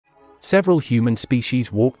Several human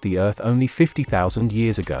species walked the Earth only 50,000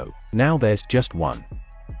 years ago. Now there's just one.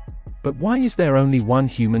 But why is there only one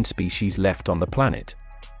human species left on the planet?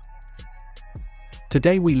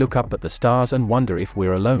 Today we look up at the stars and wonder if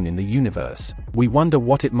we're alone in the universe. We wonder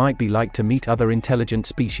what it might be like to meet other intelligent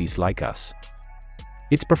species like us.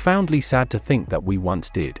 It's profoundly sad to think that we once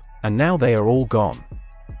did, and now they are all gone.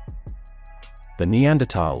 The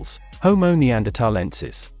Neanderthals, Homo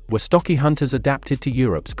neanderthalensis, were stocky hunters adapted to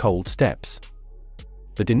Europe's cold steppes.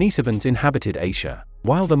 The Denisovans inhabited Asia,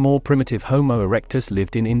 while the more primitive Homo erectus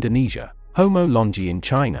lived in Indonesia, Homo longi in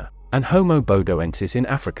China, and Homo bodoensis in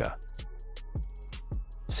Africa.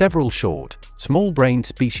 Several short, small-brained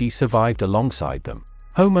species survived alongside them: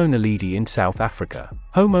 Homo naledi in South Africa,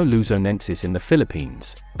 Homo luzonensis in the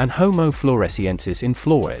Philippines, and Homo floresiensis in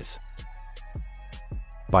Flores.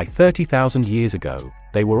 By 30,000 years ago,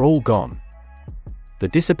 they were all gone. The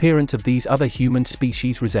disappearance of these other human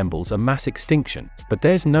species resembles a mass extinction, but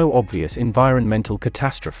there's no obvious environmental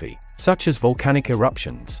catastrophe, such as volcanic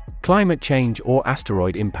eruptions, climate change or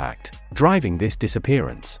asteroid impact, driving this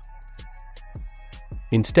disappearance.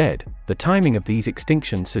 Instead, the timing of these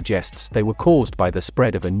extinctions suggests they were caused by the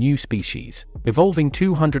spread of a new species, evolving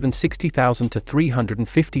 260,000 to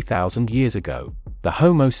 350,000 years ago, the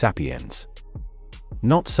Homo sapiens.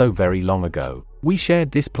 Not so very long ago, we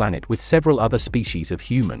shared this planet with several other species of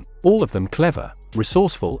human, all of them clever,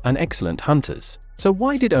 resourceful, and excellent hunters. So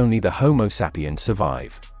why did only the Homo sapiens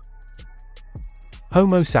survive?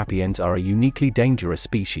 Homo sapiens are a uniquely dangerous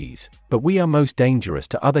species, but we are most dangerous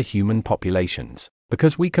to other human populations,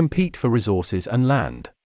 because we compete for resources and land.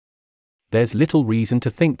 There's little reason to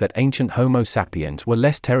think that ancient Homo sapiens were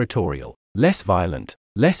less territorial, less violent,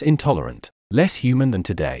 less intolerant, less human than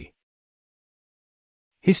today.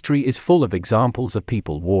 History is full of examples of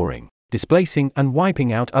people warring, displacing, and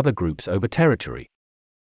wiping out other groups over territory.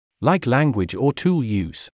 Like language or tool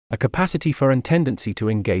use, a capacity for and tendency to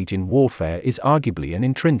engage in warfare is arguably an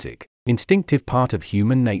intrinsic, instinctive part of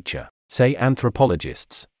human nature, say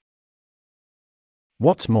anthropologists.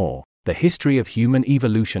 What's more, the history of human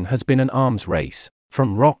evolution has been an arms race,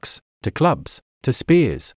 from rocks, to clubs, to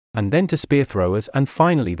spears, and then to spear throwers, and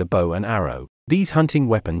finally the bow and arrow. These hunting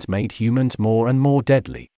weapons made humans more and more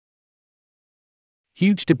deadly.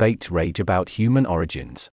 Huge debates rage about human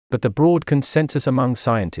origins, but the broad consensus among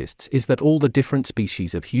scientists is that all the different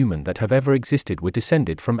species of human that have ever existed were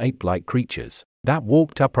descended from ape-like creatures that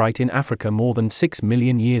walked upright in Africa more than 6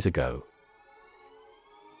 million years ago.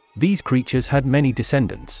 These creatures had many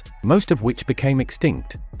descendants, most of which became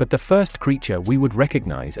extinct, but the first creature we would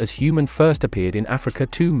recognize as human first appeared in Africa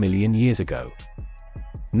 2 million years ago.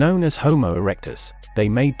 Known as Homo erectus, they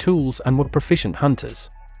made tools and were proficient hunters.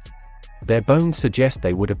 Their bones suggest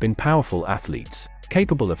they would have been powerful athletes,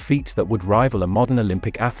 capable of feats that would rival a modern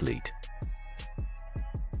Olympic athlete.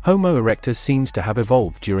 Homo erectus seems to have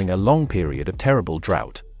evolved during a long period of terrible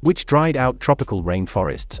drought, which dried out tropical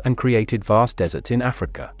rainforests and created vast deserts in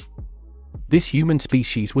Africa. This human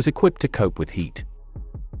species was equipped to cope with heat.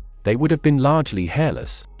 They would have been largely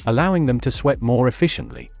hairless, allowing them to sweat more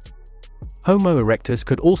efficiently. Homo erectus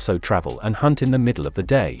could also travel and hunt in the middle of the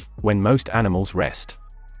day, when most animals rest.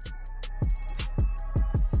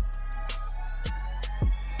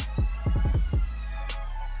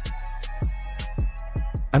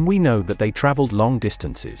 And we know that they traveled long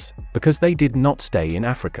distances, because they did not stay in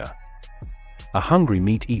Africa. A hungry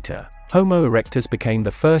meat eater, Homo erectus became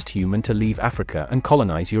the first human to leave Africa and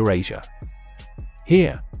colonize Eurasia.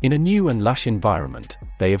 Here, in a new and lush environment,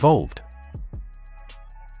 they evolved.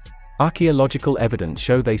 Archaeological evidence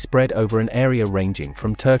show they spread over an area ranging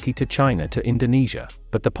from Turkey to China to Indonesia,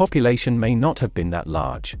 but the population may not have been that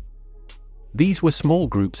large. These were small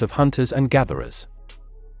groups of hunters and gatherers.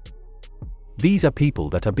 These are people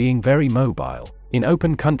that are being very mobile, in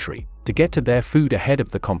open country, to get to their food ahead of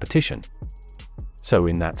the competition. So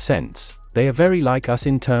in that sense, they are very like us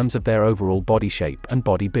in terms of their overall body shape and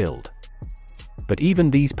body build. But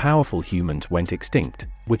even these powerful humans went extinct,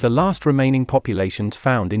 with the last remaining populations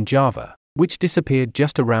found in Java, which disappeared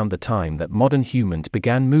just around the time that modern humans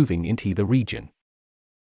began moving into the region.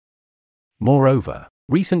 Moreover,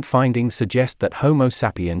 recent findings suggest that Homo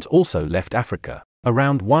sapiens also left Africa,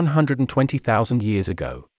 around 120,000 years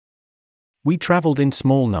ago. We traveled in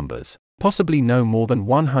small numbers, possibly no more than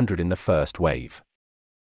 100 in the first wave.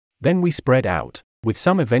 Then we spread out, with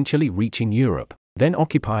some eventually reaching Europe, then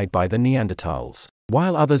occupied by the Neanderthals,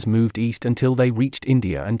 while others moved east until they reached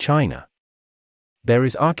India and China. There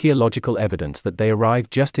is archaeological evidence that they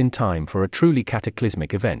arrived just in time for a truly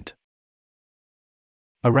cataclysmic event.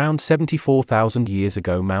 Around 74,000 years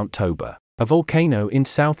ago, Mount Toba, A volcano in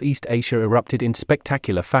Southeast Asia erupted in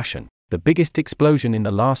spectacular fashion, the biggest explosion in the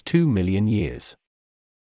last 2 million years.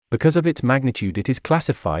 Because of its magnitude, it is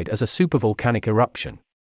classified as a supervolcanic eruption.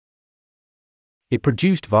 It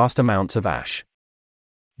produced vast amounts of ash.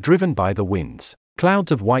 Driven by the winds,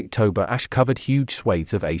 clouds of white toba ash covered huge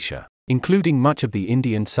swathes of Asia, including much of the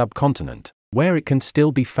Indian subcontinent, where it can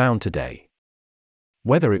still be found today.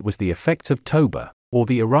 Whether it was the effects of toba, or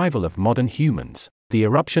the arrival of modern humans, the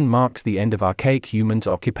eruption marks the end of archaic humans'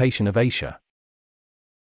 occupation of Asia.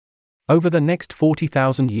 Over the next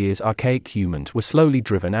 40,000 years, archaic humans were slowly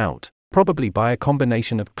driven out, probably by a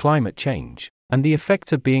combination of climate change and the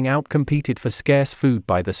effects of being outcompeted for scarce food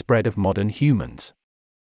by the spread of modern humans.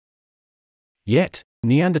 Yet,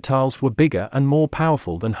 Neanderthals were bigger and more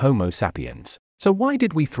powerful than Homo sapiens, so why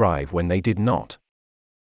did we thrive when they did not?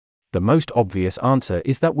 The most obvious answer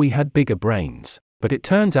is that we had bigger brains, but it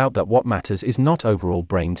turns out that what matters is not overall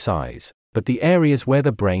brain size, but the areas where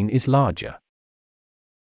the brain is larger.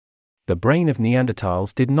 The brain of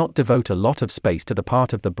Neanderthals did not devote a lot of space to the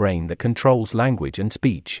part of the brain that controls language and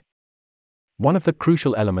speech. One of the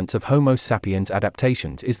crucial elements of Homo sapiens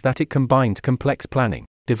adaptations is that it combines complex planning,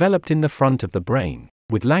 developed in the front of the brain,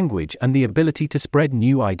 with language and the ability to spread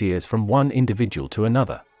new ideas from one individual to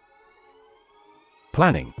another.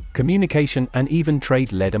 Planning, communication, and even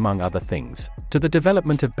trade led, among other things, to the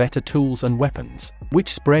development of better tools and weapons,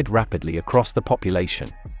 which spread rapidly across the population.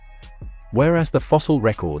 Whereas the fossil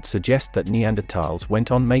records suggest that Neanderthals went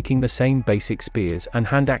on making the same basic spears and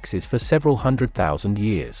hand axes for several 100,000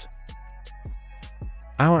 years.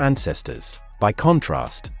 Our ancestors, by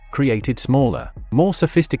contrast, created smaller, more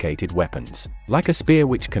sophisticated weapons, like a spear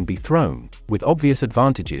which can be thrown, with obvious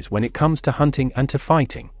advantages when it comes to hunting and to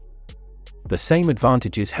fighting. The same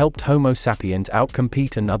advantages helped Homo sapiens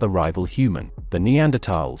outcompete another rival human, the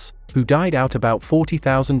Neanderthals, who died out about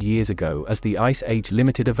 40,000 years ago as the Ice Age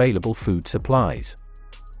limited available food supplies.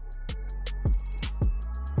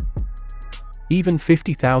 Even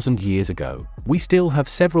 50,000 years ago, we still have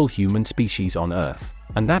several human species on Earth,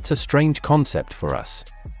 and that's a strange concept for us.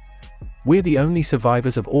 We're the only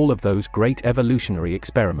survivors of all of those great evolutionary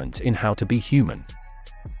experiments in how to be human.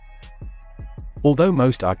 Although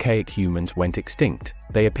most archaic humans went extinct,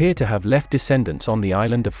 they appear to have left descendants on the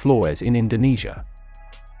island of Flores in Indonesia.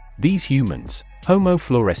 These humans, Homo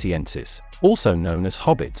floresiensis, also known as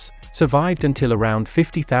hobbits, survived until around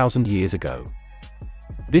 50,000 years ago.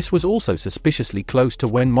 This was also suspiciously close to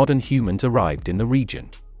when modern humans arrived in the region.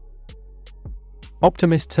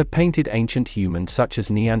 Optimists have painted ancient humans such as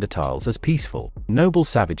Neanderthals as peaceful, noble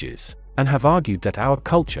savages, and have argued that our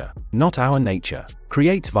culture, not our nature,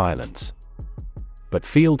 creates violence. But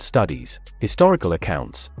field studies, historical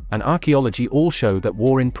accounts, and archaeology all show that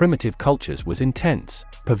war in primitive cultures was intense,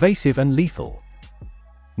 pervasive, and lethal.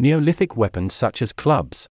 Neolithic weapons such as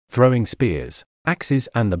clubs, throwing spears, axes,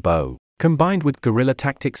 and the bow, combined with guerrilla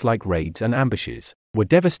tactics like raids and ambushes, were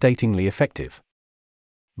devastatingly effective.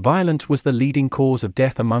 Violence was the leading cause of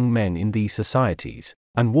death among men in these societies,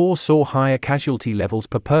 and war saw higher casualty levels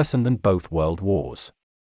per person than both world wars.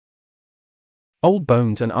 Old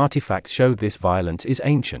bones and artifacts show this violence is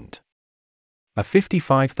ancient. A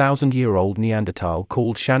 55,000-year-old Neanderthal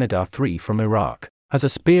called Shanidar III from Iraq has a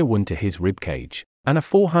spear wound to his ribcage, and a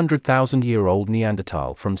 400,000-year-old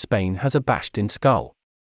Neanderthal from Spain has a bashed-in skull.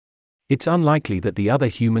 It's unlikely that the other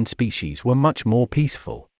human species were much more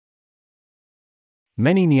peaceful.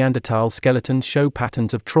 Many Neanderthal skeletons show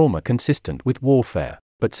patterns of trauma consistent with warfare,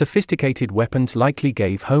 but sophisticated weapons likely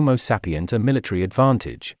gave Homo sapiens a military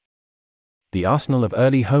advantage. The arsenal of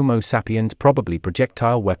early Homo sapiens probably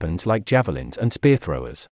projectile weapons like javelins and spear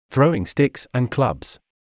throwers, throwing sticks, and clubs.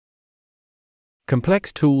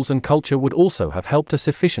 Complex tools and culture would also have helped us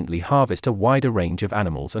efficiently harvest a wider range of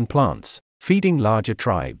animals and plants, feeding larger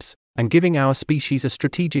tribes, and giving our species a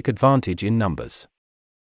strategic advantage in numbers.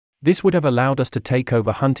 This would have allowed us to take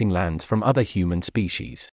over hunting lands from other human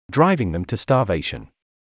species, driving them to starvation.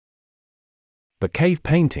 But cave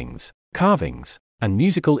paintings, carvings, and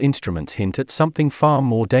musical instruments hint at something far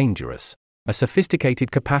more dangerous: a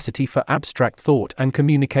sophisticated capacity for abstract thought and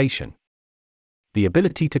communication. The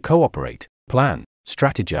ability to cooperate, plan,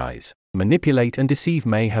 strategize, manipulate, and deceive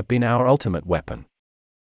may have been our ultimate weapon.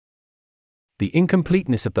 The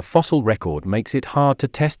incompleteness of the fossil record makes it hard to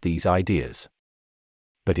test these ideas.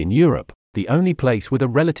 But in Europe, the only place with a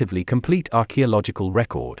relatively complete archaeological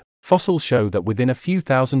record, fossils show that within a few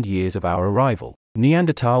thousand years of our arrival,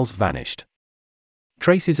 Neanderthals vanished.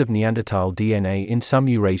 Traces of Neanderthal DNA in some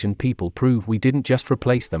Eurasian people prove we didn't just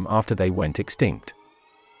replace them after they went extinct.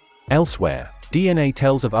 Elsewhere, DNA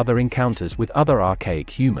tells of other encounters with other archaic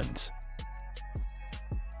humans.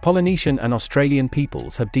 Polynesian and Australian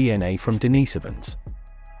peoples have DNA from Denisovans.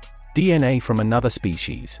 DNA from another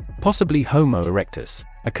species, possibly Homo erectus,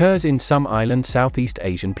 occurs in some island Southeast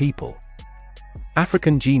Asian people.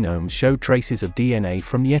 African genomes show traces of DNA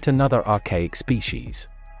from yet another archaic species.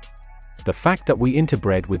 The fact that we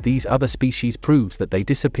interbred with these other species proves that they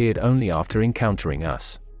disappeared only after encountering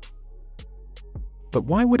us. But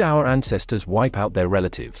why would our ancestors wipe out their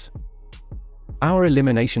relatives? Our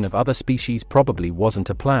elimination of other species probably wasn't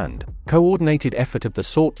a planned, coordinated effort of the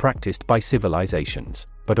sort practiced by civilizations,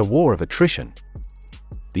 but a war of attrition.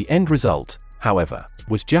 The end result, however,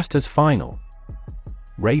 was just as final.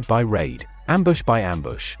 Raid by raid, ambush by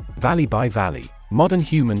ambush, valley by valley, modern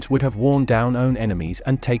humans would have worn down own enemies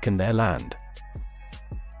and taken their land.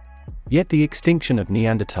 Yet the extinction of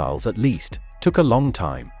Neanderthals at least took a long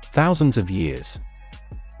time, thousands of years.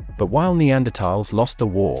 But while Neanderthals lost the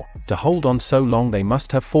war, to hold on so long they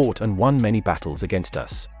must have fought and won many battles against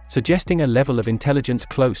us, suggesting a level of intelligence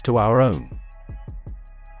close to our own.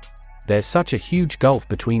 There's such a huge gulf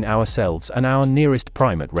between ourselves and our nearest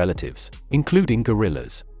primate relatives, including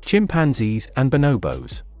gorillas, chimpanzees, and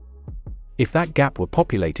bonobos. If that gap were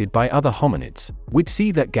populated by other hominids, we'd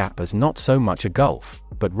see that gap as not so much a gulf,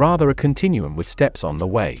 but rather a continuum with steps on the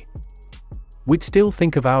way. We'd still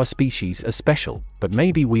think of our species as special, but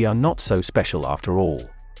maybe we are not so special after all.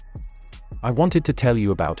 I wanted to tell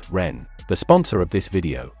you about REN, the sponsor of this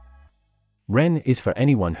video. REN is for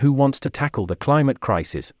anyone who wants to tackle the climate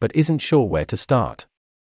crisis but isn't sure where to start.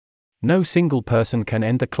 No single person can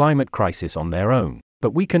end the climate crisis on their own,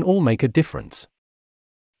 but we can all make a difference.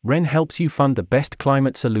 REN helps you fund the best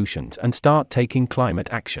climate solutions and start taking climate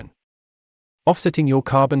action. Offsetting your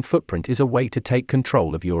carbon footprint is a way to take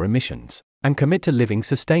control of your emissions and commit to living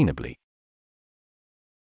sustainably.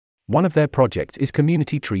 One of their projects is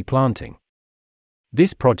community tree planting.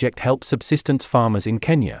 This project helps subsistence farmers in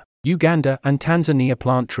Kenya, Uganda, and Tanzania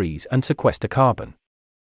plant trees and sequester carbon.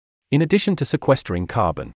 In addition to sequestering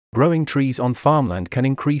carbon, growing trees on farmland can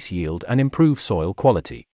increase yield and improve soil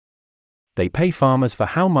quality. They pay farmers for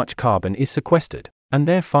how much carbon is sequestered, and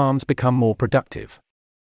their farms become more productive.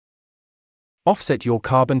 Offset your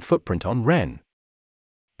carbon footprint on REN.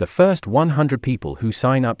 The first 100 people who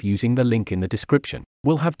sign up using the link in the description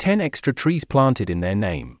will have 10 extra trees planted in their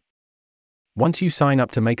name. Once you sign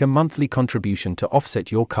up to make a monthly contribution to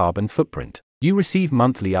offset your carbon footprint, you receive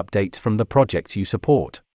monthly updates from the projects you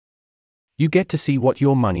support. You get to see what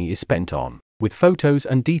your money is spent on, with photos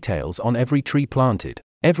and details on every tree planted,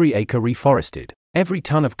 every acre reforested, every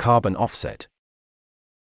ton of carbon offset.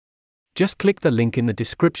 Just click the link in the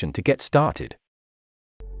description to get started.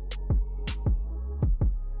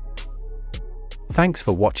 Thanks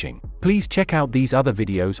for watching. Please check out these other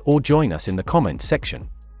videos or join us in the comments section.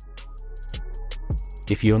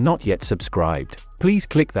 If you're not yet subscribed, please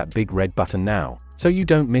click that big red button now, so you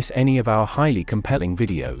don't miss any of our highly compelling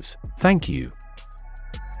videos. Thank you.